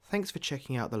Thanks for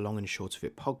checking out the Long and Short of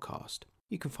It podcast.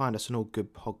 You can find us on all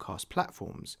good podcast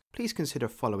platforms. Please consider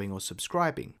following or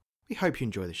subscribing. We hope you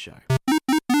enjoy the show.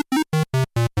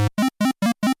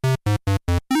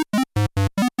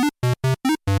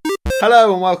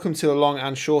 Hello and welcome to The Long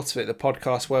and Short of It, the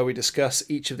podcast where we discuss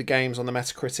each of the games on the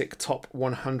Metacritic Top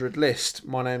 100 list.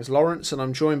 My name's Lawrence and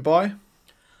I'm joined by...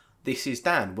 This is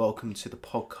Dan. Welcome to the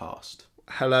podcast.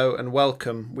 Hello and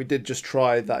welcome. We did just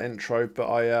try that intro, but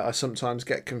I sometimes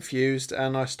get confused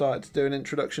and I started to do an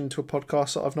introduction to a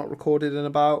podcast that I've not recorded in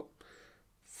about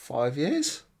 5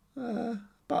 years. About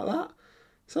that.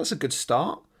 So that's a good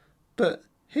start. But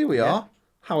here we are.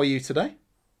 How are you today?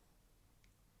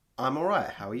 I'm alright.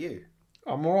 How are you?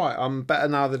 I'm alright. I'm better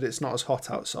now that it's not as hot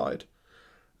outside.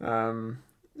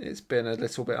 It's been a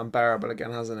little bit unbearable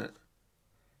again, hasn't it?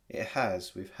 It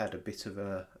has. We've had a bit of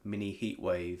a mini heat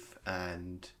wave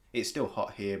and it's still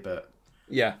hot here, but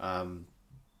yeah,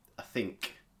 I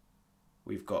think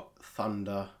we've got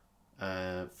thunder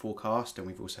forecast and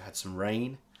we've also had some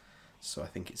rain. So I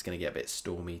think it's going to get a bit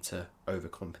stormy to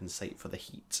overcompensate for the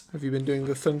heat. Have you been doing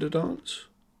the thunder dance?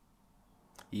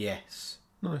 Yes.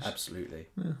 Nice. Absolutely.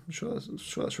 Yeah, I'm sure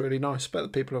that's really nice. Bet the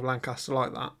people of Lancaster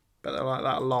like that. Bet they like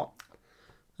that a lot.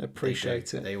 They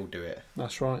appreciate it. They all do it.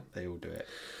 That's right. They all do it.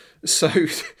 So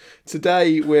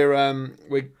today we're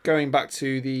going back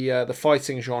to the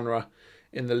fighting genre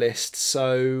in the list.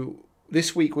 So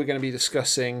this week we're going to be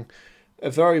discussing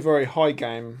a very, very high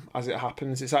game as it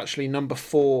happens. It's actually number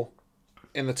 4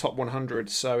 in the top 100,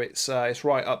 so it's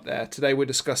right up there. Today we're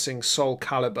discussing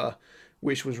SoulCalibur,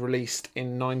 which was released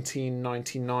in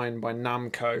 1999 by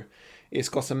Namco. It's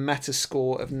got a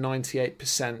Metascore of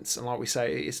 98%, and like we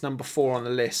say, it's number 4 on the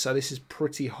list, so this is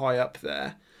pretty high up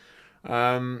there.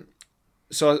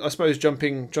 So I suppose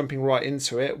jumping right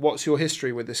into it, what's your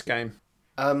history with this game?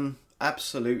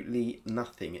 Absolutely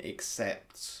nothing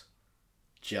except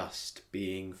just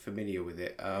being familiar with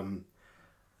it.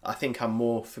 I think I'm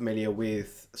more familiar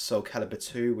with SoulCalibur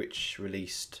 2, which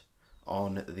released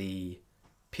on the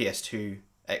PS2,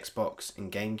 Xbox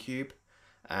and GameCube.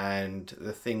 And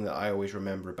the thing that I always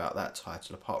remember about that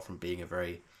title, apart from being a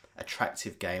very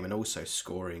attractive game and also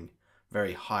scoring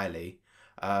very highly,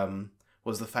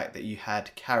 was the fact that you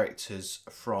had characters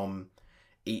from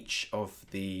each of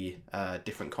the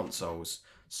different consoles.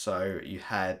 So you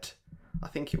had, I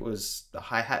think it was the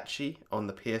Heihachi on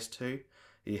the PS2,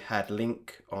 you had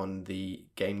Link on the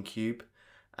GameCube,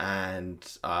 and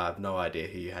I have no idea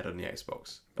who you had on the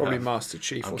Xbox. Probably Master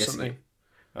Chief or something.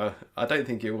 I don't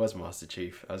think it was Master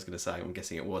Chief. I was going to say, I'm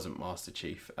guessing it wasn't Master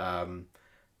Chief. But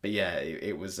yeah,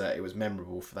 it was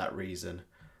memorable for that reason.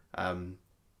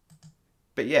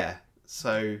 But yeah,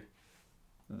 so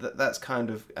that's kind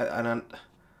of, and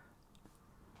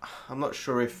I'm not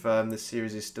sure if the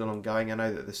series is still ongoing. I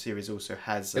know that the series also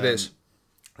has it is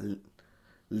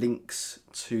links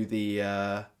to the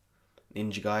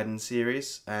Ninja Gaiden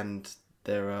series, and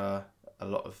there are a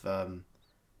lot of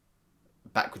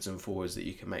backwards and forwards that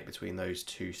you can make between those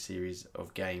two series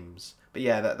of games. But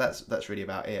yeah, that's really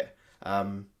about it.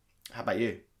 How about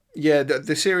you? Yeah,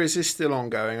 the series is still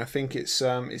ongoing. I think it's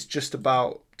just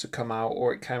about to come out,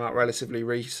 or it came out relatively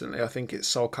recently. I think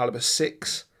it's SoulCalibur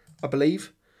 6, I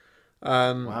believe.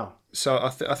 Wow. So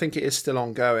I think it is still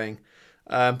ongoing.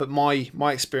 But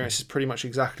my experience is pretty much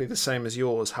exactly the same as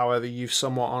yours. However, you've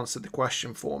somewhat answered the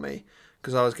question for me,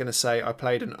 because I was going to say I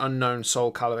played an unknown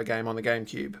SoulCalibur game on the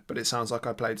GameCube, but it sounds like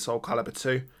I played SoulCalibur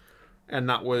 2, and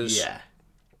that was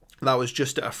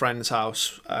just at a friend's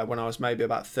house when I was maybe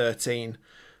about 13.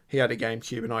 He had a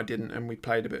GameCube and I didn't, and we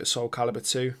played a bit of SoulCalibur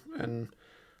 2, and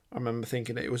I remember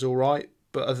thinking that it was all right,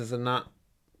 but other than that,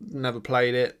 never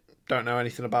played it. Don't know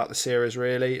anything about the series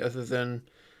really, other than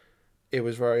it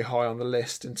was very high on the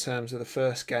list in terms of the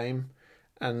first game,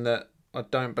 and that I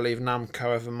don't believe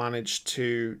Namco ever managed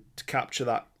to capture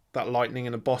that lightning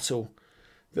in a bottle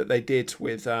that they did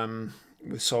with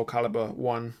SoulCalibur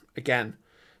 1 again.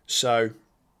 So,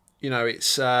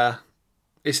 it's an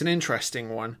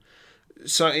interesting one.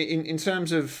 So in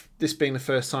terms of this being the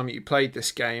first time that you played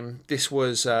this game, this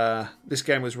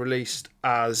game was released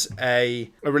as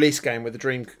a release game with the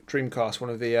Dreamcast,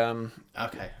 one of the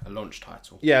a launch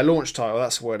title. Yeah, launch title.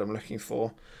 That's the word I'm looking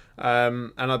for.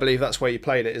 And I believe that's where you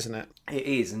played it, isn't it? It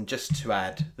is, and just to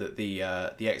add that the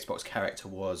Xbox character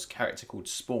was a character called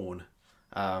Spawn.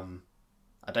 I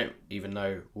don't even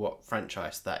know what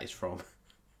franchise that is from.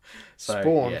 So,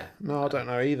 Spawn? Yeah. No, I don't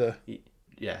know either.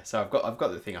 Yeah, so I've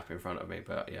got the thing up in front of me,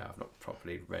 but yeah, I've not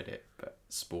properly read it. But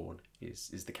Spawn is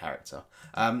the character.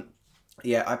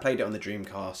 Yeah, I played it on the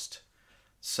Dreamcast.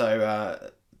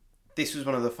 So this was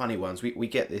one of the funny ones. We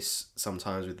get this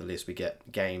sometimes with the list. We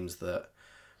get games that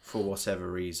for whatever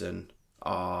reason,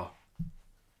 are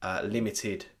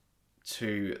limited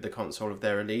to the console of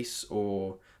their release,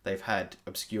 or they've had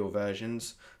obscure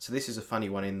versions. So this is a funny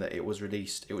one in that it was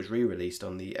re-released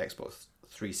on the Xbox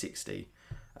 360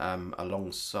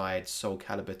 alongside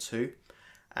SoulCalibur 2,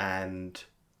 and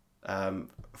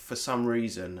for some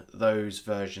reason those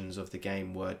versions of the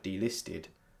game were delisted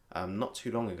not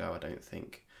too long ago, I don't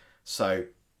think. So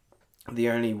the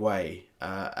only way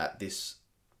at this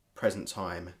present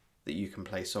time that you can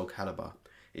play SoulCalibur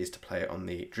is to play it on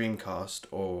the Dreamcast,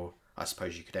 or I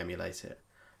suppose you could emulate it.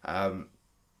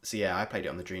 So yeah, I played it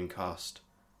on the Dreamcast,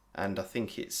 and I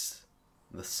think it's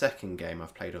the second game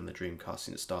I've played on the Dreamcast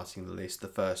since starting the list. The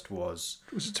first was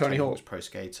it Tony Hawk's Pro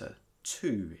Skater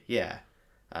 2, yeah,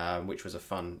 which was a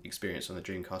fun experience on the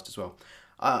Dreamcast as well.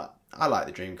 I like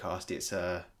the Dreamcast.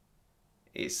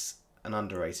 It's an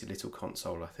underrated little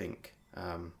console, I think.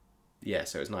 Yeah,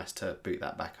 so it was nice to boot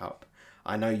that back up.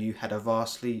 I know you had a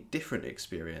vastly different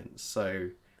experience, so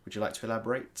would you like to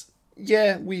elaborate?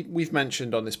 Yeah, we've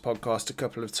mentioned on this podcast a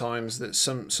couple of times that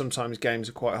sometimes games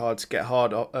are quite hard to get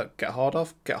hold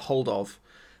of,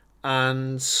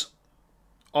 and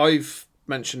I've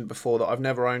mentioned before that I've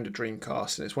never owned a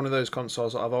Dreamcast, and it's one of those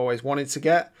consoles that I've always wanted to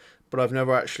get, but I've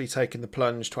never actually taken the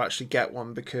plunge to actually get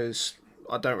one because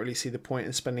I don't really see the point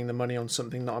in spending the money on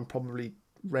something that I'm probably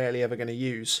rarely ever going to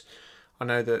use. I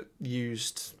know that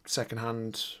used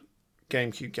second-hand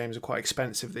GameCube games are quite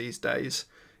expensive these days.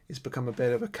 It's become a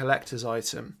bit of a collector's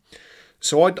item.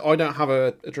 So I don't have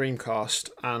a Dreamcast,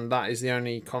 and that is the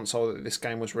only console that this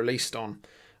game was released on,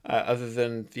 other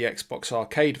than the Xbox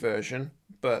Arcade version,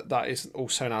 but that is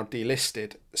also now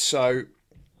delisted. So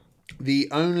the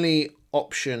only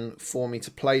option for me to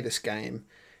play this game,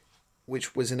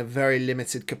 which was in a very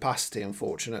limited capacity,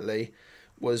 unfortunately,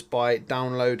 was by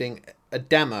downloading a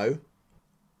demo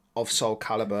of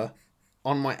SoulCalibur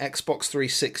on my Xbox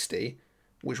 360,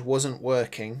 which wasn't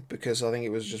working because I think it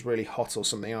was just really hot or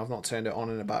something. I've not turned it on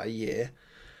in about a year,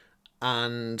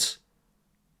 and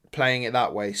playing it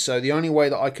that way. So the only way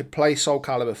that I could play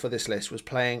SoulCalibur for this list was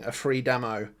playing a free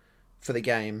demo for the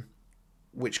game,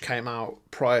 which came out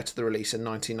prior to the release in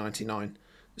 1999.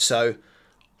 So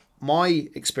my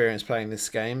experience playing this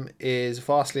game is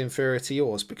vastly inferior to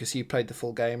yours because you played the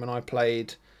full game and I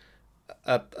played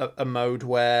a mode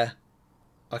where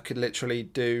I could literally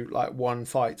do like one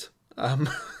fight.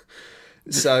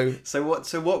 So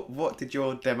what did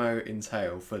your demo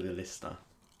entail for the listener?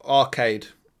 Arcade,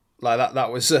 like that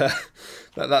was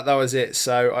that was it.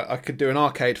 So I could do an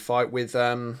arcade fight with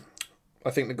I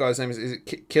think the guy's name is it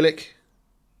Killick?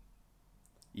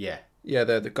 Yeah,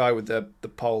 the guy with the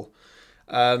pole,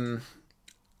 and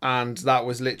that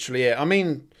was literally it. I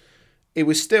mean, it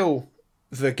was still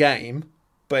the game,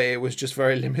 but it was just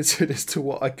very limited as to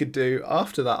what I could do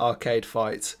after that arcade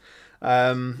fight.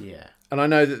 Yeah. And I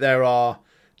know that there are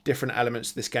different elements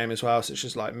to this game as well, such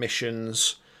as like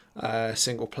missions,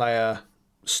 single player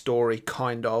story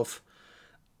kind of.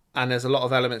 And there's a lot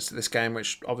of elements to this game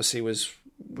which obviously was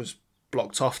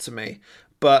blocked off to me.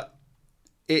 But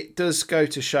it does go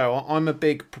to show I'm a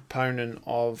big proponent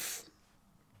of...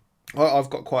 Well, I've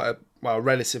got quite a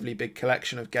relatively big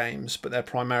collection of games, but they're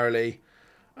primarily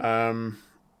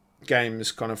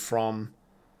games kind of from...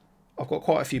 I've got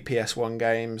quite a few PS1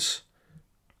 games,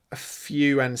 a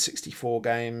few N64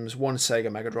 games, one Sega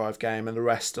Mega Drive game, and the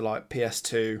rest are like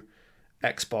PS2,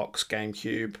 Xbox,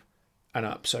 GameCube, and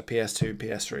up. So PS2,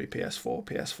 PS3, PS4,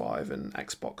 PS5, and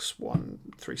Xbox One,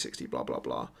 360, blah, blah,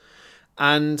 blah.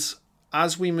 And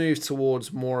as we move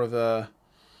towards more of a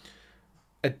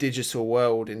digital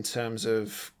world in terms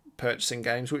of purchasing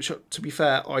games, which, to be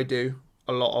fair, I do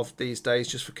a lot of these days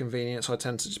just for convenience. I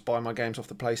tend to just buy my games off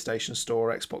the PlayStation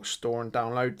Store, Xbox Store, and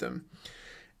download them.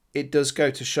 It does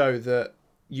go to show that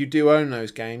you do own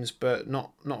those games, but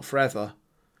not forever.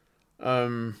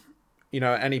 At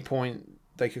any point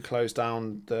they could close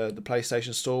down the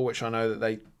PlayStation Store, which I know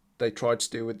that they tried to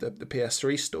do with the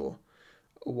PS3 store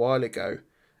a while ago.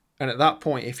 And at that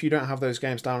point, if you don't have those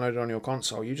games downloaded on your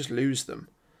console, you just lose them.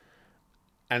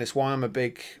 And it's why I'm a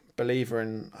big believer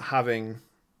in having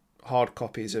hard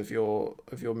copies of your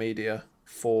media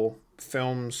for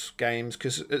films, games,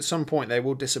 because at some point they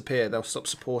will disappear. They'll stop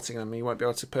supporting them and you won't be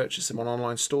able to purchase them on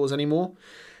online stores anymore.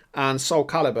 And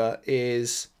SoulCalibur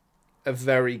is a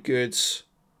very good,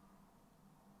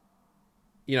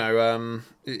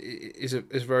 is a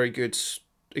very good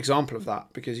example of that,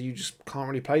 because you just can't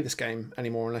really play this game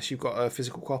anymore unless you've got a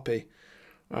physical copy.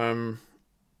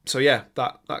 So yeah,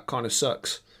 that kind of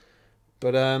sucks.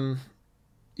 But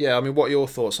yeah, I mean, what are your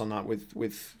thoughts on that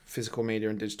with physical media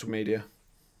and digital media?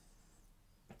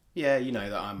 Yeah, you know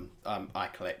that I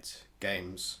collect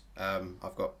games.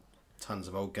 I've got tons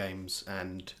of old games,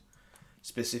 and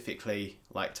specifically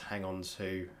like to hang on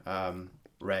to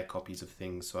rare copies of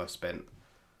things. So I've spent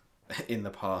in the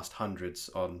past hundreds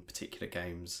on particular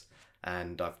games,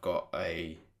 and I've got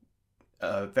a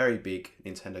very big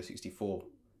Nintendo 64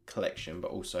 collection,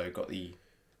 but also got the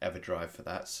EverDrive for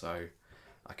that, so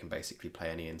I can basically play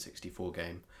any N64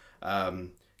 game.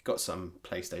 Got some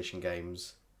PlayStation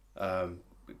games,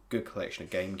 good collection of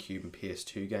GameCube and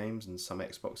PS2 games, and some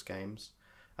Xbox games.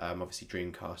 Obviously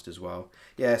Dreamcast as well.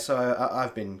 Yeah, so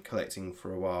I've been collecting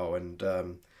for a while, and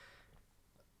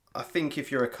I think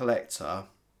if you're a collector,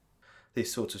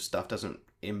 this sort of stuff doesn't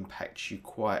impact you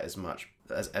quite as much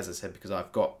as I said, because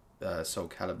I've got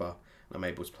SoulCalibur and I'm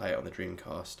able to play it on the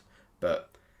Dreamcast. But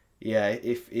yeah,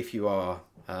 if you are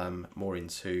more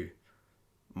into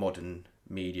modern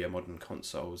media, modern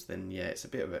consoles, then yeah, it's a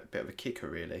bit of a kicker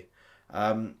really.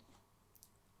 And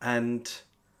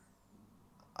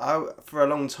for a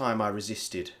long time I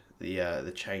resisted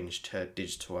the change to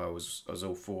digital. I was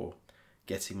all for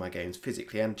getting my games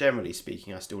physically, and generally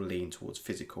speaking, I still lean towards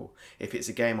physical. If it's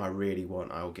a game I really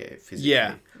want, I'll get it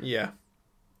physically. Yeah.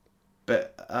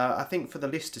 But I think for the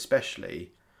list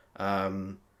especially,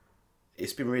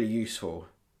 it's been really useful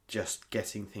just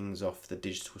getting things off the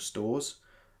digital stores,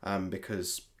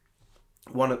 because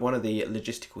one of the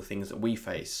logistical things that we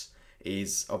face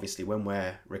is obviously when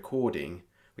we're recording,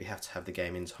 we have to have the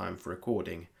game in time for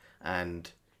recording,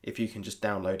 and if you can just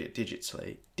download it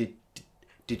digitally,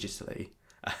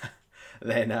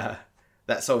 then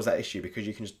that solves that issue, because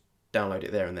you can just download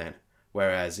it there and then.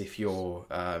 Whereas if you've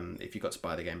got to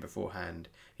buy the game beforehand,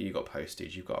 you've got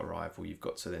postage, you've got arrival, you've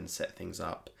got to then set things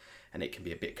up, and it can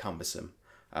be a bit cumbersome.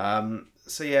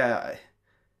 So yeah,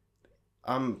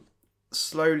 I'm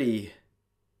slowly,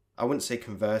 I wouldn't say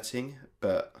converting,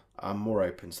 but I'm more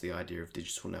open to the idea of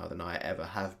digital now than I ever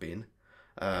have been.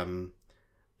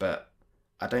 But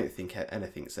I don't think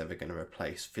anything's ever going to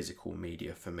replace physical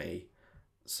media for me.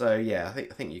 So yeah, I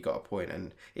think you got a point,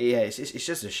 and yeah, it's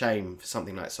just a shame for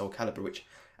something like SoulCalibur, which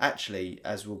actually,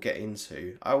 as we'll get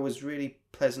into, I was really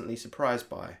pleasantly surprised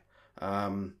by,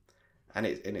 and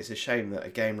it's a shame that a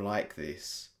game like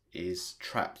this is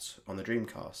trapped on the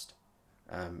Dreamcast,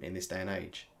 in this day and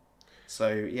age.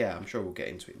 So yeah, I'm sure we'll get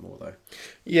into it more though.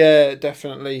 Yeah,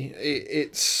 definitely.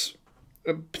 It's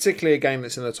particularly a game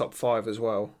that's in the top 5 as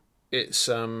well. It's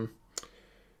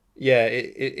yeah,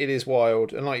 it is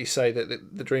wild, and like you say, that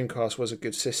the Dreamcast was a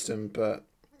good system, but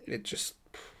it just,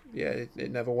 yeah, it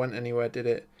never went anywhere, did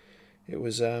it? It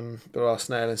was the last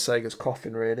nail in Sega's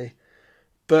coffin, really.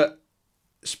 But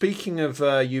speaking of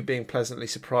you being pleasantly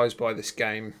surprised by this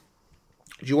game,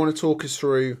 do you want to talk us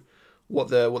through what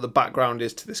the background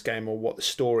is to this game, or what the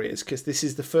story is? Because this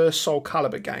is the first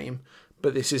SoulCalibur game,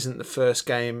 but this isn't the first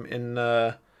game in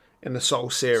the Soul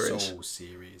series. Soul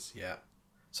series, yeah.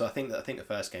 So I think the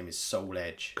first game is Soul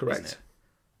Edge, correct?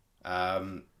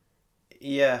 Isn't it?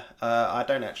 Yeah. I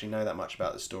don't actually know that much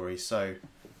about the story, so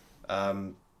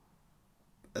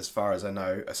as far as I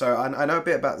know, so I know a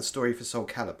bit about the story for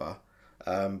SoulCalibur.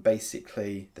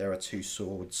 Basically, there are 2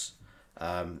 swords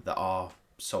that are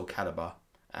SoulCalibur,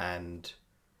 and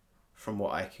from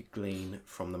what I could glean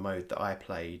from the mode that I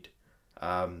played,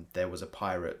 there was a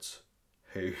pirate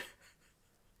who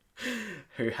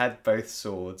had both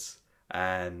swords,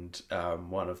 and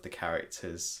one of the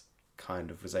characters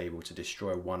kind of was able to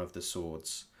destroy one of the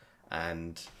swords,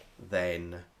 and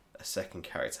then a second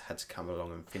character had to come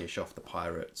along and finish off the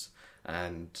pirates,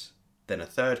 and then a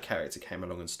third character came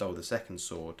along and stole the second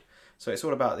sword. So it's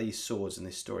all about these swords, and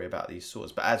this story about these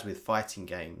swords. But as with fighting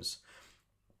games,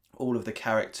 all of the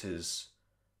characters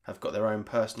have got their own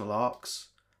personal arcs,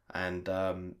 and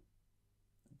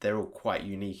they're all quite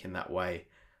unique in that way.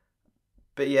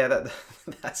 But yeah,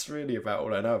 that's really about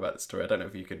all I know about the story. I don't know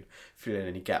if you can fill in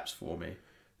any gaps for me.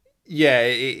 Yeah,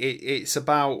 it's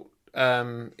about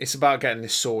getting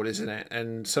this sword, isn't it?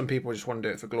 And some people just want to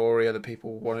do it for glory. Other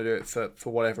people want to do it for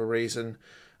whatever reason,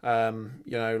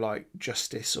 like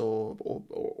justice or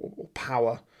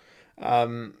power.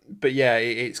 But yeah,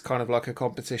 it's kind of like a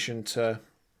competition to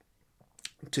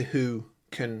who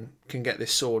can get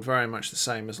this sword. Very much the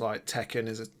same as like Tekken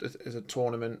is a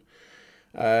tournament.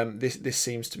 This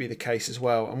seems to be the case as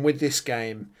well. And with this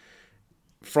game,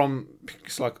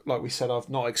 because like we said, I've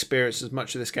not experienced as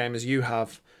much of this game as you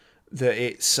have. That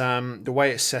it's the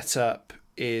way it's set up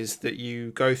is that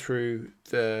you go through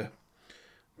the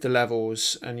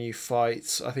levels and you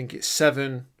fight. I think it's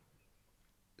seven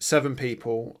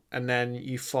people, and then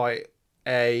you fight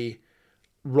a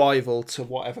rival to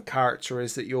whatever character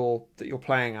is that you're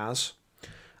playing as.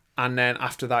 And then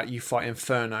after that, you fight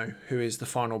Inferno, who is the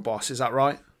final boss. Is that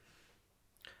right?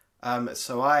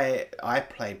 So I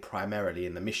played primarily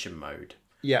in the mission mode.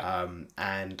 Yeah.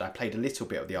 And I played a little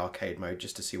bit of the arcade mode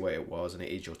just to see what it was, and it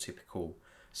is your typical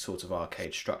sort of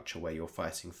arcade structure where you're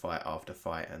fighting fight after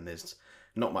fight, and there's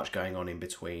not much going on in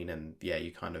between, and yeah,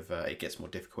 you kind of it gets more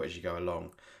difficult as you go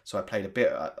along. So I played a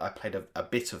bit. I played a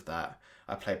bit of that.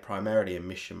 I played primarily in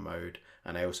mission mode,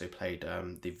 and I also played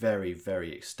the very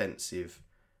very extensive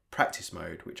practice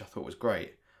mode, which I thought was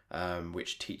great.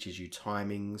 Which teaches you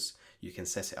timings. You can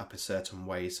set it up a certain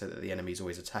way so that the enemy's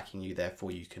always attacking you.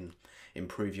 Therefore, you can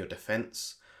improve your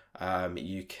defense.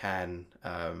 You can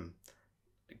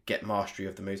get mastery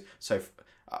of the moves. So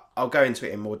I'll go into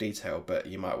it in more detail, but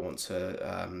you might want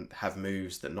to have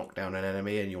moves that knock down an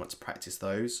enemy, and you want to practice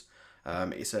those.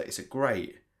 It's a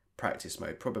great practice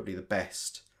mode, probably the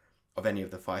best of any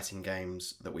of the fighting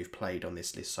games that we've played on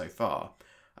this list so far.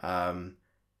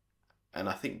 And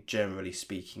I think generally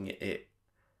speaking,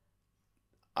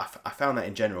 I found that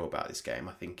in general about this game.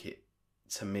 I think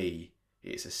to me,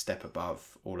 it's a step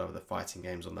above all other fighting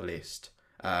games on the list.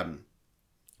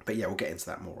 But yeah, we'll get into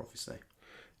that more, obviously.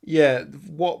 Yeah,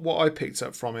 what I picked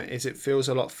up from it is it feels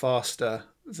a lot faster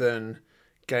than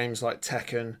games like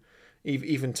Tekken,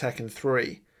 even Tekken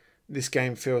 3. This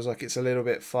game feels like it's a little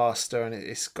bit faster, and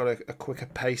it's got a quicker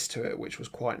pace to it, which was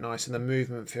quite nice, and the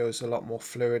movement feels a lot more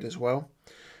fluid as well.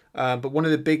 But one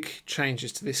of the big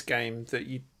changes to this game that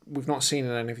we've not seen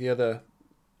in any of the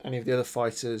other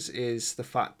fighters is the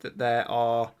fact that there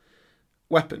are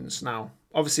weapons now.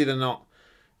 Obviously, they're not,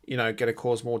 going to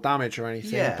cause more damage or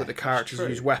anything, Yeah, but the characters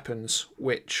use weapons,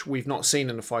 which we've not seen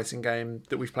in a fighting game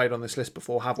that we've played on this list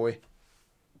before, have we?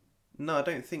 No, I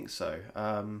don't think so.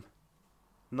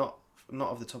 Not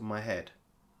off the top of my head.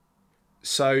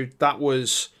 So that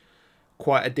was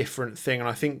quite a different thing, and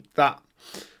I think that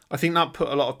put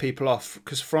a lot of people off,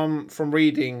 because from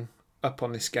reading up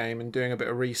on this game and doing a bit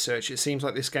of research, it seems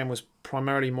like this game was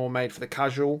primarily more made for the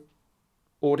casual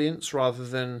audience rather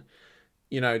than,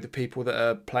 the people that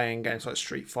are playing games like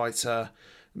Street Fighter,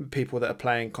 people that are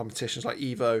playing competitions like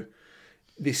Evo.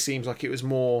 This seems like it was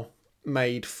more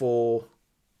made for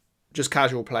just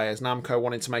casual players. Namco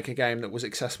wanted to make a game that was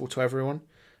accessible to everyone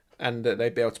and that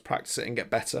they'd be able to practice it and get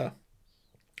better.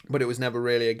 But it was never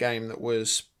really a game that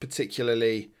was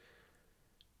particularly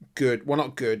good. Well,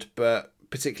 not good, but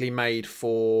particularly made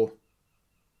for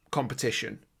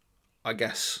competition, I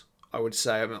guess I would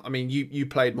say. I mean, you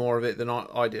played more of it than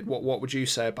I did. What would you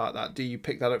say about that? Do you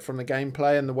pick that up from the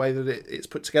gameplay and the way that it's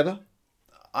put together?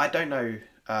 I don't know.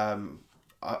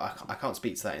 I can't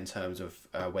speak to that in terms of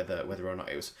whether or not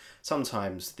it was.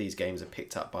 Sometimes these games are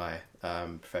picked up by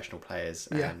professional players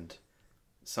and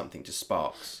something just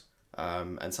sparks,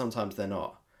 and sometimes they're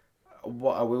not.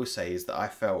 What I will say is that I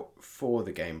felt for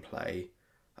the gameplay.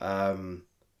 I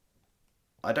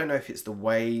don't know if it's the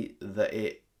way that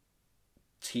it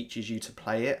teaches you to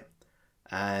play it,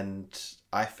 and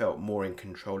I felt more in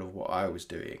control of what I was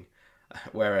doing.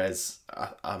 Whereas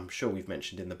I'm sure we've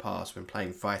mentioned in the past, when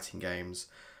playing fighting games,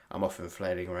 I'm often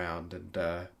flailing around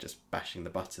and just bashing the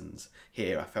buttons.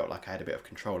 Here, I felt like I had a bit of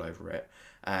control over it,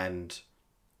 and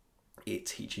it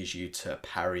teaches you to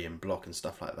parry and block and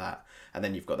stuff like that. And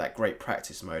then you've got that great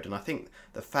practice mode. And I think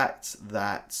the fact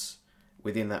that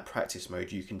within that practice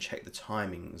mode you can check the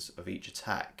timings of each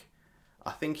attack,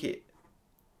 I think it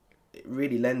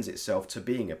really lends itself to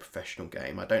being a professional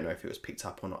game. I don't know if it was picked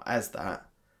up or not as that,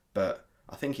 but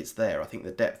I think it's there. I think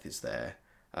the depth is there.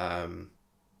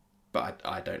 But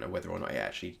I don't know whether or not it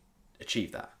actually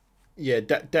achieved that. Yeah,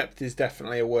 depth is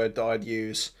definitely a word that I'd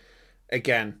use,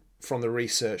 again, from the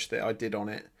research that I did on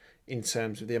it, in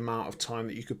terms of the amount of time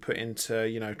that you could put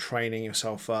into, training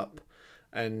yourself up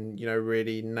and,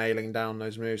 really nailing down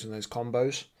those moves and those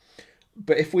combos.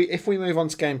 But if we move on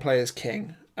to gameplay as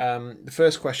king, the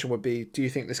first question would be, do you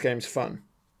think this game's fun?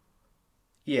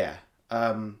 Yeah.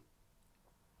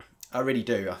 I really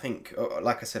do. I think,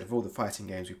 like I said, of all the fighting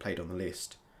games we played on the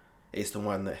list, it's the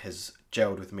one that has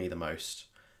gelled with me the most.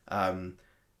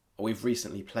 We've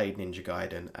recently played Ninja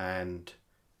Gaiden, and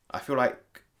I feel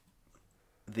like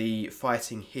the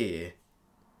fighting here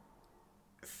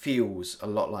feels a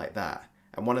lot like that.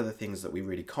 And one of the things that we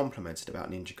really complimented about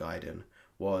Ninja Gaiden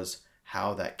was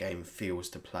how that game feels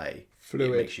to play.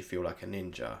 Fluid. It makes you feel like a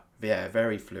ninja. Yeah,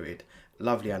 very fluid.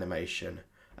 Lovely animation.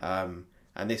 And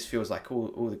this feels like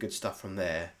all the good stuff from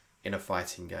there in a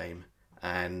fighting game.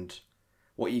 And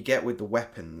what you get with the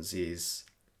weapons is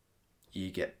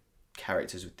you get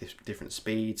characters with different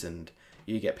speeds, and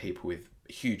you get people with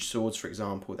huge swords, for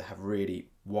example, that have really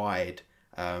wide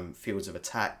fields of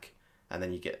attack. And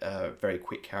then you get very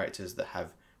quick characters that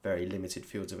have very limited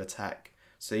fields of attack.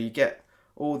 So you get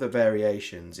all the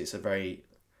variations. It's a very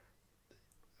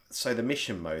so the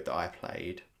mission mode that I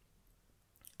played,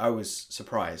 I was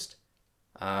surprised.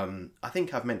 I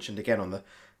think I've mentioned again on the...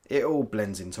 It all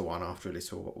blends into one after a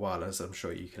little while, as I'm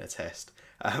sure you can attest.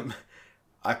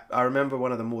 I remember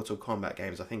one of the Mortal Kombat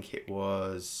games, I think it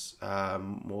was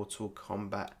Mortal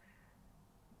Kombat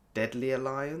Deadly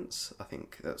Alliance, I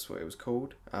think that's what it was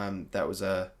called. That was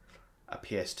a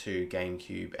PS2,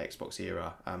 GameCube, Xbox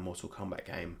era Mortal Kombat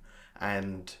game.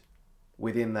 And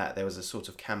within that, there was a sort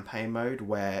of campaign mode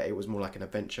where it was more like an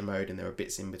adventure mode, and there were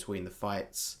bits in between the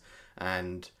fights,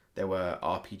 and there were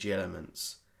RPG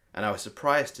elements. And I was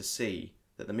surprised to see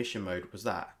that the mission mode was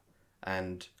that.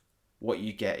 And what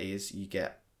you get is you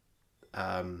get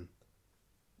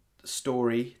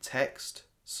story text.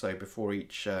 So before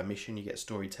each mission, you get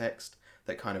story text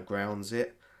that kind of grounds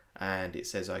it. And it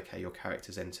says, okay, your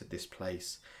character's entered this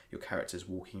place. Your character's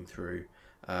walking through.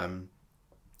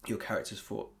 Your character's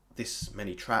fought this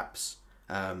many traps,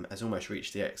 has almost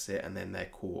reached the exit, and then they're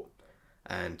caught.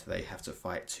 And they have to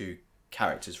fight two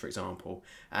characters, for example.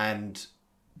 And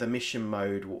the mission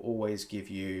mode will always give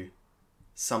you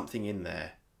something in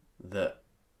there that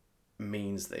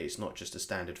means that it's not just a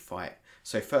standard fight.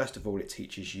 So first of all, it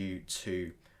teaches you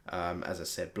to, as I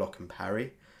said, block and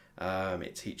parry.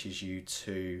 It teaches you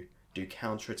to do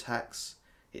counterattacks.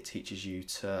 It teaches you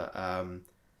to...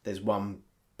 there's one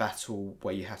battle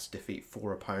where you have to defeat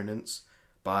 4 opponents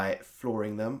by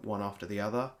flooring them one after the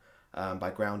other,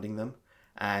 by grounding them.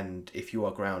 And if you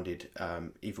are grounded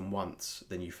even once,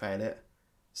 then you fail it.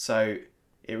 So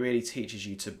it really teaches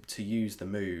you to use the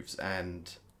moves,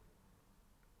 and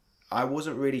I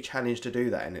wasn't really challenged to do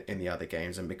that in the other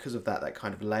games, and because of that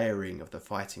kind of layering of the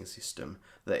fighting system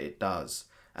that it does,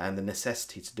 and the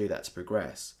necessity to do that to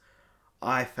progress,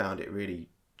 I found it really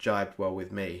jibed well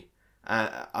with me.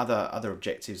 Other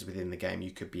objectives within the game,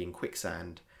 you could be in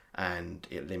quicksand, and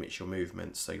it limits your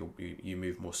movement, so you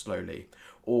move more slowly,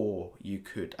 or you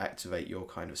could activate your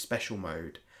kind of special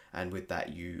mode, and with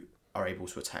that you are able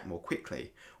to attack more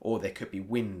quickly. Or there could be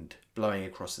wind blowing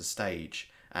across the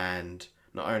stage, and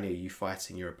not only are you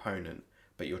fighting your opponent,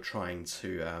 but you're trying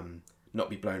to not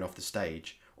be blown off the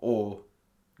stage. Or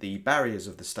the barriers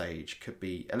of the stage could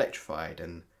be electrified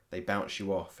and they bounce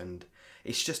you off, and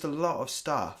it's just a lot of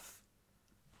stuff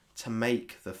to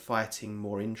make the fighting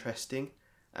more interesting.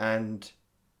 And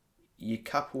you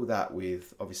couple that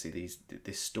with obviously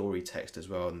this story text as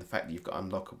well, and the fact that you've got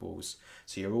unlockables,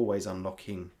 so you're always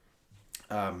unlocking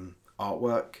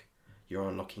artwork, you're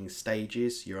unlocking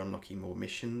stages, you're unlocking more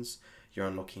missions, you're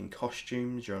unlocking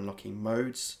costumes, you're unlocking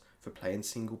modes for playing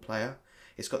single player.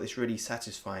 It's got this really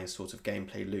satisfying sort of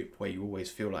gameplay loop where you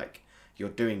always feel like you're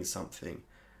doing something.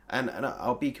 And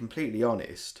I'll be completely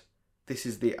honest, this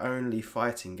is the only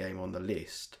fighting game on the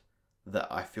list that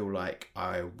I feel like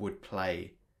I would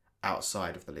play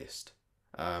outside of the list.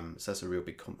 So that's a real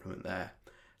big compliment there.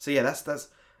 So yeah, that's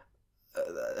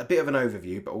a bit of an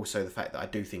overview, but also the fact that I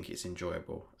do think it's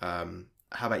enjoyable. How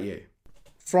about you?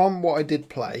 From what I did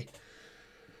play,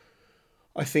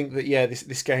 I think that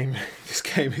this game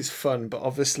is fun, but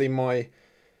obviously my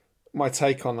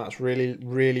take on that's really,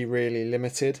 really, really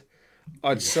limited.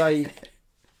 I'd say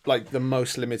like the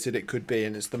most limited it could be,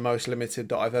 and it's the most limited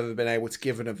that I've ever been able to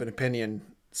give an opinion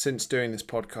since doing this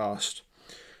podcast.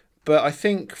 But I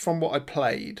think from what I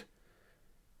played,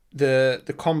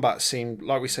 the combat seemed,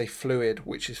 like we say, fluid,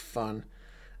 which is fun,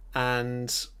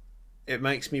 and it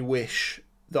makes me wish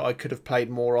that I could have played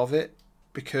more of it,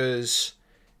 because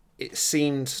it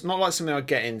seemed not like something I'd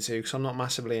get into, because I'm not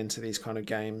massively into these kind of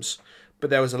games,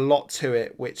 but there was a lot to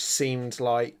it which seemed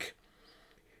like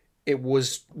it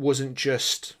wasn't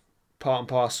just part and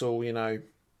parcel,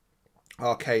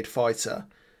 arcade fighter.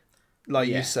 Like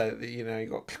you said, you've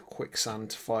got quicksand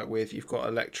to fight with, you've got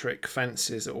electric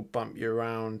fences that will bump you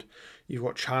around, you've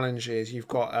got challenges, you've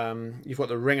got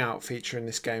the ring out feature in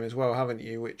this game as well, haven't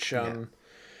you? Which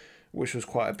was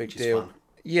quite a big deal. Fun.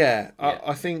 Yeah.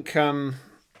 I think from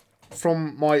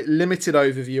my limited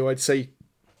overview,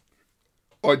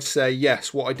 I'd say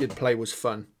yes, what I did play was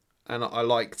fun and I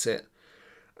liked it.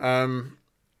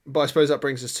 But I suppose that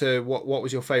brings us to what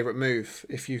was your favourite move,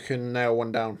 if you can nail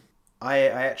one down. I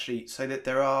actually, so that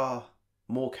there are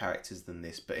more characters than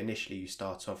this, but initially you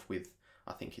start off with,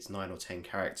 I think it's 9 or 10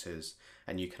 characters,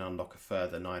 and you can unlock a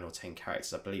further 9 or 10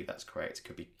 characters. I believe that's correct.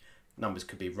 Numbers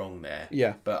could be wrong there.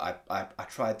 Yeah. But I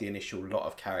tried the initial lot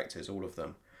of characters, all of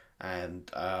them,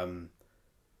 and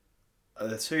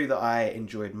the two that I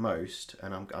enjoyed most,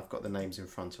 and I've got the names in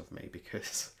front of me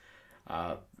because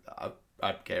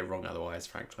I'd get it wrong otherwise,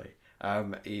 frankly,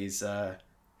 is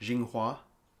Jinghua,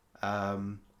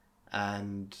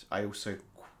 and I also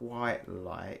quite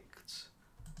liked...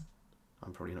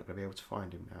 I'm probably not going to be able to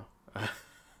find him now.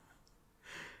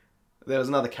 There was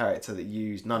another character that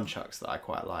used nunchucks that I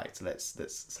quite liked. Let's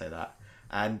say that,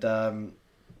 and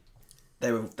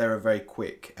they were very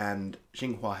quick. And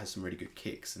Xinghua has some really good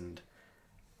kicks, and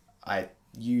I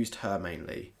used her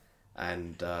mainly.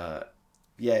 And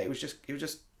it was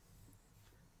just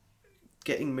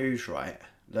getting moves right,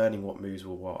 learning what moves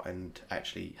were what, and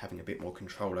actually having a bit more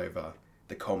control over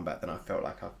the combat than I felt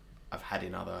like I've had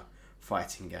in other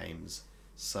fighting games.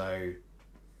 So,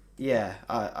 yeah,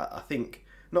 I think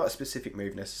not a specific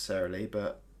move necessarily,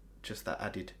 but just that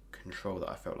added control that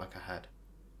I felt like I had.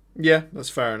 Yeah, that's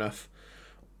fair enough.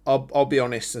 I'll be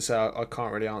honest and say I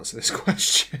can't really answer this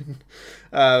question.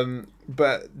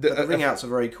 But the ring outs are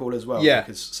very cool as well, yeah.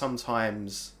 Because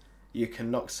sometimes you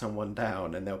can knock someone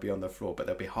down and they'll be on the floor, but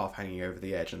they'll be half hanging over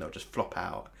the edge and they'll just flop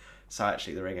out. So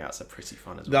actually, the ring outs are pretty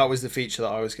fun as well. That was the feature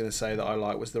that I was going to say that I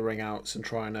like, was the ring outs and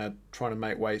trying to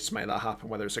make ways to make that happen,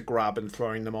 whether it's a grab and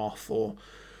throwing them off or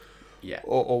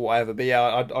whatever. But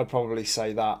yeah, I'd probably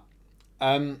say that. So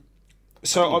I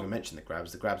didn't even mention the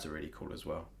grabs. The grabs are really cool as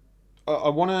well. I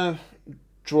want to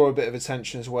draw a bit of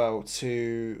attention as well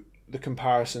to the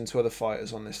comparison to other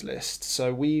fighters on this list.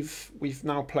 So we've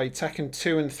now played Tekken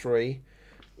 2 and 3.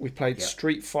 We've played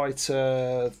Street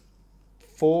Fighter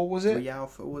 4, was it? 3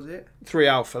 Alpha, was it? 3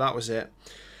 Alpha, that was it.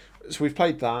 So we've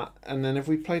played that, and then have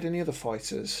we played any other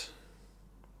fighters?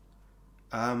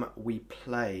 We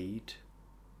played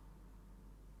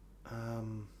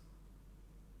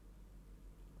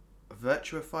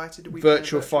Virtua Fighter. Did we play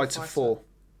Virtua Fighter 4.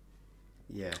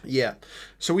 Yeah.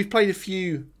 So we've played a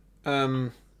few.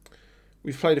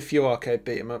 We've played a few arcade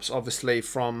beat 'em ups. Obviously,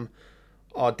 from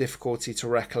our difficulty to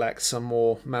recollect, some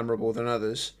more memorable than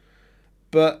others.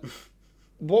 But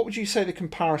what would you say the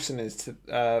comparison is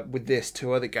to with this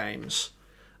to other games?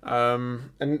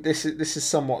 And this is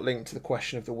somewhat linked to the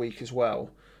question of the week as well.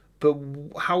 But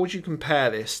how would you compare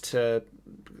this to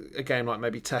a game like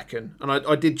maybe Tekken? And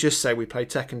I did just say we played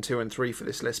Tekken 2 and 3 for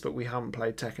this list, but we haven't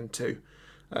played Tekken 2.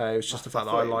 It was just the fact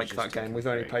that I like that game. We've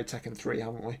only played Tekken 3,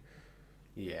 haven't we?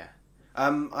 Yeah.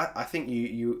 I think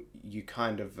you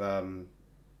kind of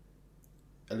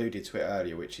alluded to it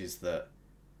earlier, which is that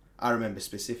I remember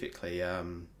specifically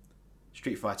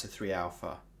Street Fighter 3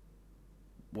 Alpha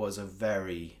was a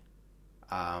very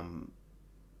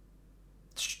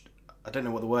I don't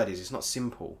know what the word is. It's not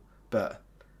simple, but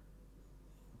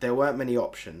there weren't many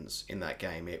options in that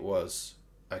game. It was,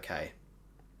 okay,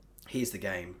 here's the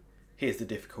game. Here's the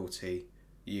difficulty.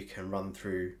 You can run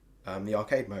through the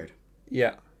arcade mode.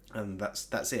 Yeah. And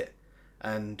that's it.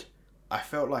 And I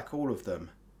felt like all of them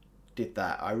did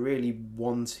that. I really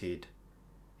wanted...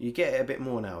 You get it a bit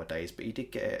more nowadays, but you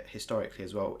did get it historically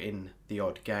as well in the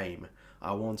odd game.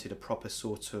 I wanted a proper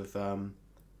sort of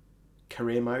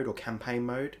career mode or campaign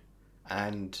mode.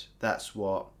 And that's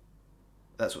what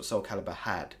SoulCalibur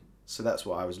had. So that's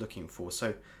what I was looking for.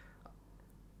 So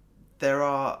there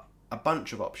are a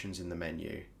bunch of options in the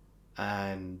menu,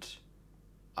 and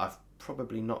I've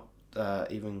probably not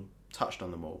even touched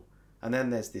on them all. And then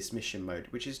there's this mission mode,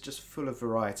 which is just full of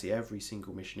variety. Every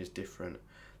single mission is different.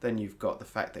 Then you've got the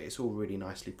fact that it's all really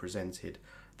nicely presented.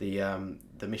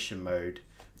 The mission mode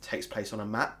takes place on a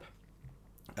map,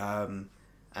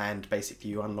 and basically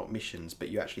you unlock missions, but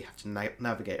you actually have to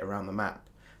navigate around the map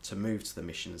to move to the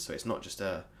missions. So it's not just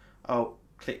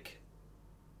click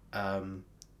A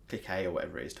or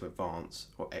whatever it is to advance,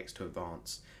 or X to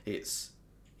advance. It's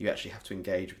you actually have to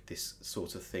engage with this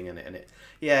sort of thing in it.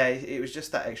 It was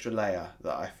just that extra layer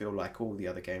that I feel like all the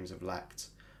other games have lacked.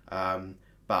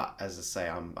 But as I say,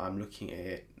 I'm looking at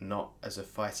it not as a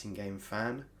fighting game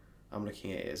fan. I'm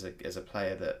looking at it as a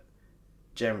player that,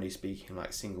 generally speaking,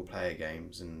 likes single player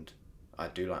games, and I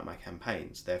do like my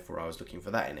campaigns. Therefore, I was looking for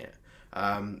that in it.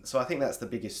 So I think that's the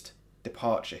biggest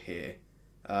departure here.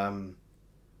 And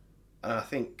I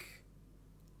think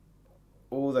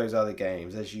all those other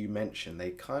games, as you mentioned,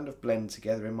 they kind of blend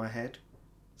together in my head.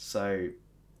 So,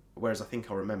 whereas I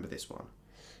think I'll remember this one.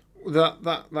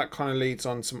 That kind of leads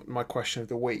on to my question of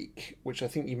the week, which I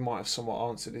think you might have somewhat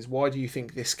answered, is why do you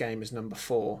think this game is number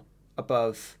 4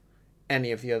 above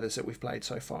any of the others that we've played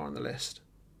so far on the list?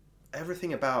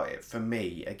 Everything about it, for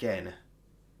me, again,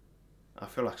 I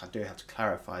feel like I do have to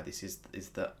clarify this, is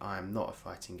that I'm not a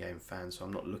fighting game fan, so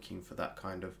I'm not looking for that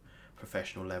kind of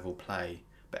professional level play.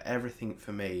 But everything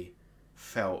for me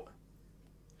felt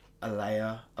a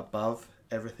layer above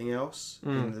everything else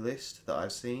in the list that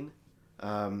I've seen.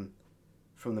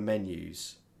 From the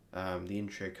menus, the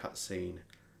intro cutscene,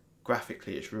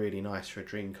 graphically it's really nice for a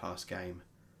Dreamcast game,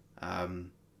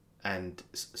 and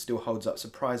still holds up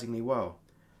surprisingly well.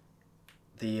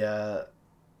 The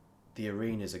the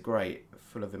arenas are great,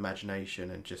 full of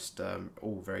imagination and just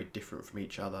all very different from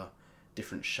each other,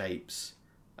 different shapes.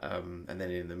 And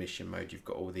then in the mission mode, you've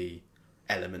got all the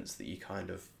elements that you kind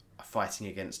of are fighting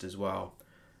against as well.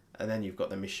 And then you've got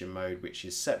the mission mode, which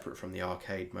is separate from the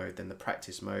arcade mode. Then the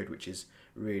practice mode, which is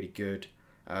really good.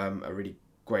 A really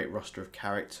great roster of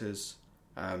characters.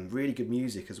 Really good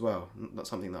music as well. Not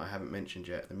something that I haven't mentioned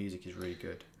yet. The music is really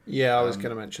good. Yeah, I was going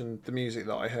to mention the music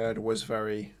that I heard was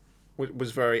very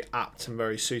apt and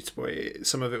very suitable.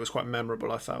 Some of it was quite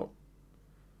memorable, I felt.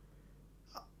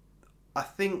 I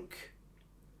think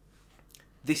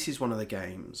this is one of the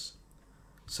games.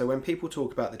 So when people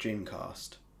talk about the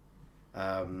Dreamcast,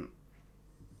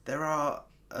 there are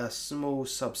a small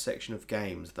subsection of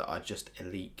games that are just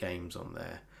elite games on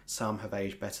there. Some have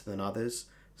aged better than others.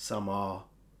 Some are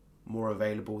more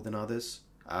available than others.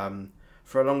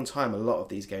 For a long time, a lot of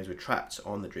these games were trapped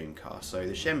on the Dreamcast. So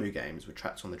the Shenmue games were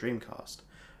trapped on the Dreamcast.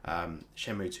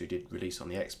 Shenmue 2 did release on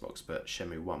the Xbox, but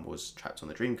Shenmue 1 was trapped on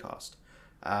the Dreamcast.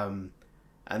 And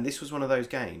this was one of those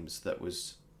games that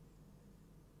was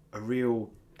a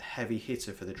real heavy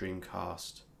hitter for the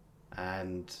Dreamcast,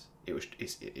 and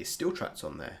it's still trapped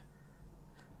on there.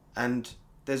 And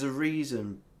there's a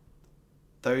reason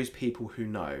those people who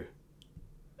know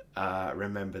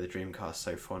remember the Dreamcast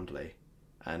so fondly,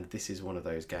 and this is one of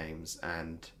those games,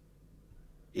 and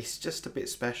it's just a bit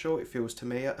special, it feels to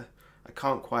me. I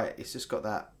can't quite, it's just got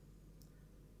that,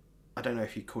 I don't know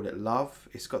if you call it love,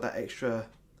 it's got that extra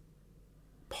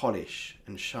polish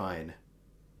and shine.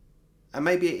 And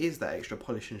maybe it is that extra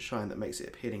polish and shine that makes it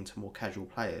appealing to more casual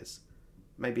players.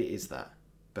 Maybe it is that.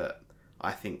 But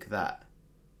I think that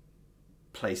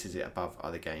places it above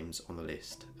other games on the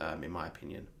list, in my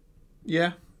opinion.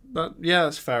 Yeah,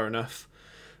 that's fair enough.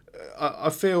 I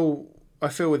feel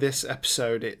with this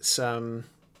episode it's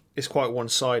quite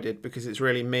one-sided because it's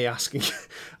really me asking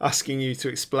you to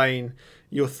explain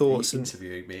your thoughts and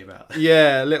interviewing me about that.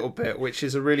 Yeah, a little bit, which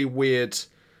is a really weird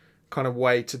kind of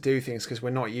way to do things because we're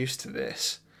not used to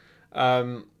this.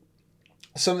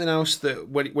 Something else that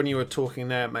when you were talking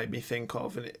there made me think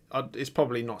of, and it's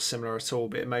probably not similar at all,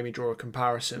 but it made me draw a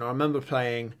comparison. I remember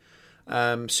playing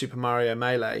Super Mario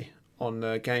Melee on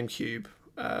the GameCube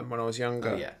when I was younger.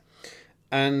 Oh, yeah.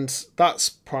 And that's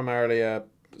primarily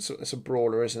it's a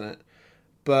brawler, isn't it?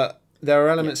 But there are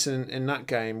elements in that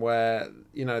game where,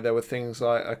 there were things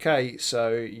like, okay, so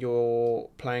you're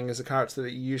playing as a character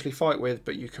that you usually fight with,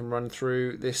 but you can run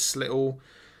through this little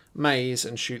maze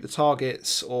and shoot the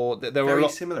targets, or there were very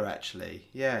similar actually.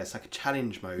 Yeah, it's like a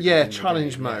challenge mode. Yeah,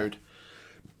 challenge mode.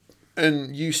 Yeah.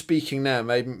 And you speaking there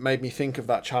made me think of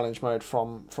that challenge mode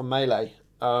from Melee.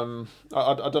 I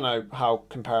don't know how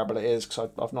comparable it is because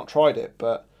I've not tried it,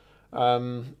 but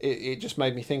it just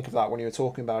made me think of that when you were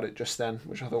talking about it just then,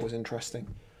 which I thought was interesting.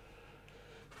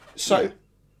 So,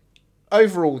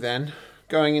 overall then,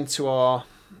 going into our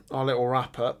little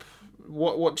wrap-up,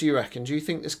 what do you reckon? Do you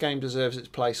think this game deserves its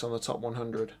place on the top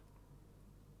 100?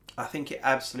 I think it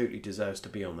absolutely deserves to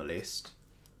be on the list.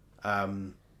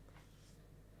 To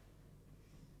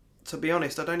be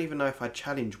honest, I don't even know if I'd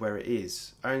challenge where it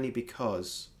is, only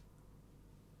because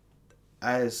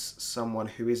as someone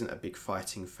who isn't a big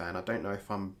fighting fan, I don't know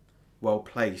if I'm well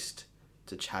placed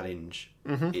to challenge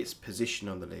its position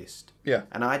on the list. Yeah.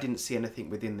 And I didn't see anything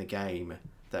within the game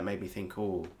that made me think,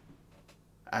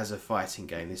 as a fighting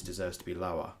game, this deserves to be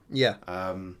lower. Yeah.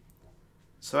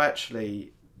 So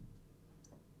actually,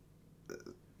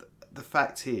 the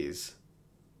fact is,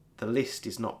 the list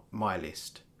is not my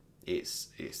list. It's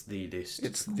the list.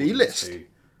 It's the list.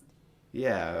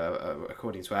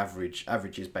 According to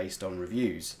averages based on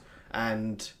reviews,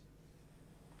 and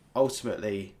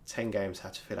ultimately 10 games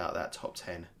had to fill out that top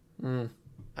 10. And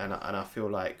I feel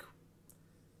like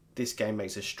this game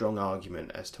makes a strong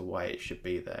argument as to why it should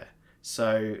be there.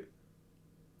 So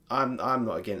I'm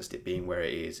not against it being where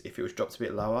it is. If it was dropped a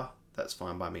bit lower, that's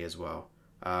fine by me as well.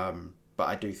 But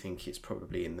I do think it's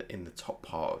probably in the top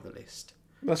part of the list.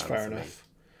 That's fair enough.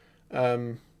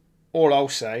 All I'll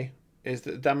say is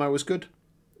that the demo was good.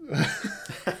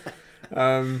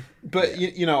 But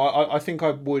yeah. I think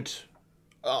I would.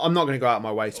 I'm not going to go out of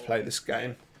my way to play this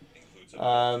game.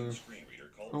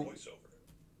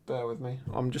 Bear with me.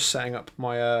 I'm just setting up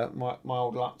my my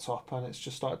old laptop and it's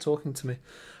just started talking to me.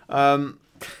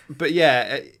 But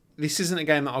yeah, this isn't a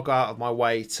game that I'll go out of my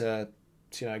way to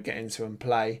get into and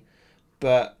play.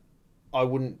 But I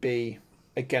wouldn't be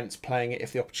against playing it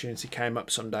if the opportunity came up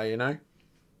someday.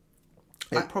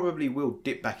 I probably will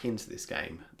dip back into this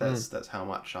game. That's how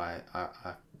much I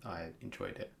I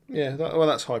enjoyed it. Yeah,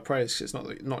 that's high praise. 'Cause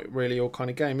it's not really your kind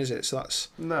of game, is it? So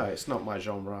no, it's not my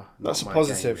genre. That's not a my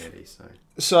positive. Game, really,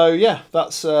 so yeah,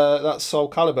 that's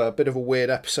SoulCalibur. A bit of a weird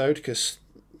episode because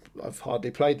I've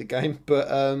hardly played the game, but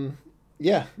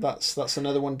yeah, that's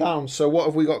another one down. So what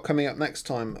have we got coming up next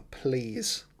time,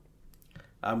 please?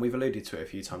 We've alluded to it a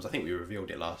few times. I think we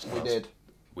revealed it last did.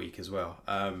 week as well.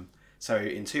 So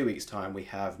in 2 weeks' time, we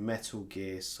have Metal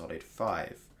Gear Solid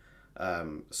 5.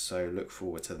 So look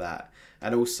forward to that.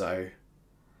 And also,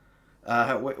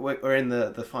 we're in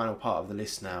the final part of the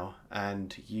list now,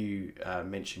 and you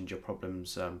mentioned your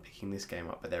problems picking this game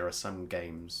up, but there are some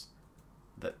games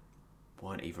that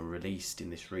weren't even released in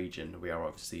this region. We are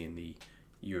obviously in the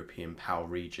European PAL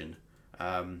region.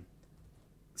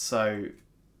 So,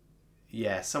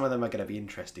 yeah, some of them are going to be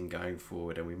interesting going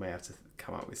forward, and we may have to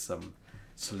come up with some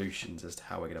solutions as to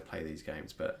how we're going to play these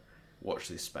games, but watch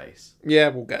this space. Yeah,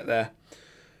 we'll get there.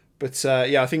 But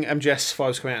yeah, I think MGS5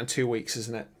 is coming out in 2 weeks,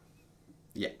 isn't it?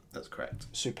 Yeah, that's correct.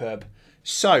 Superb.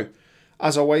 So,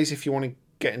 as always, if you want to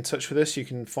get in touch with us, you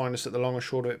can find us at the Long and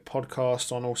Short of It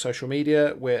podcast on all social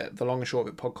media. We're the Long and Short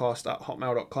of It podcast at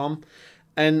hotmail.com.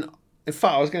 And in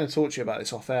fact, I was going to talk to you about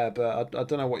this off air, but I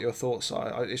don't know what your thoughts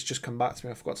are. It's just come back to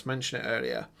me. I forgot to mention it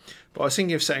earlier. But I was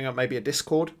thinking of setting up maybe a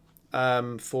Discord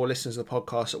for listeners of the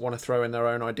podcast that want to throw in their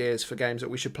own ideas for games that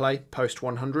we should play post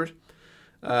 100.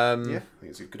 Yeah, I think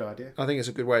it's a good idea. I think it's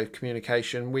a good way of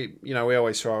communication. We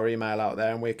always throw our email out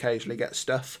there, and we occasionally get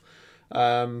stuff.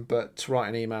 But to write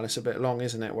an email, it's a bit long,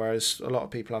 isn't it? Whereas a lot of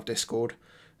people have Discord.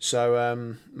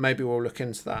 So maybe we'll look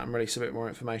into that and release a bit more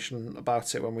information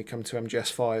about it when we come to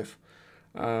MGS5.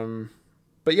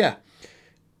 But yeah,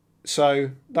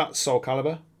 so that's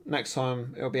SoulCalibur. Next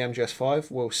time it'll be MGS5.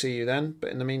 We'll see you then.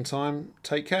 But in the meantime,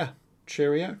 take care.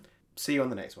 Cheerio. See you on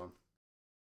the next one.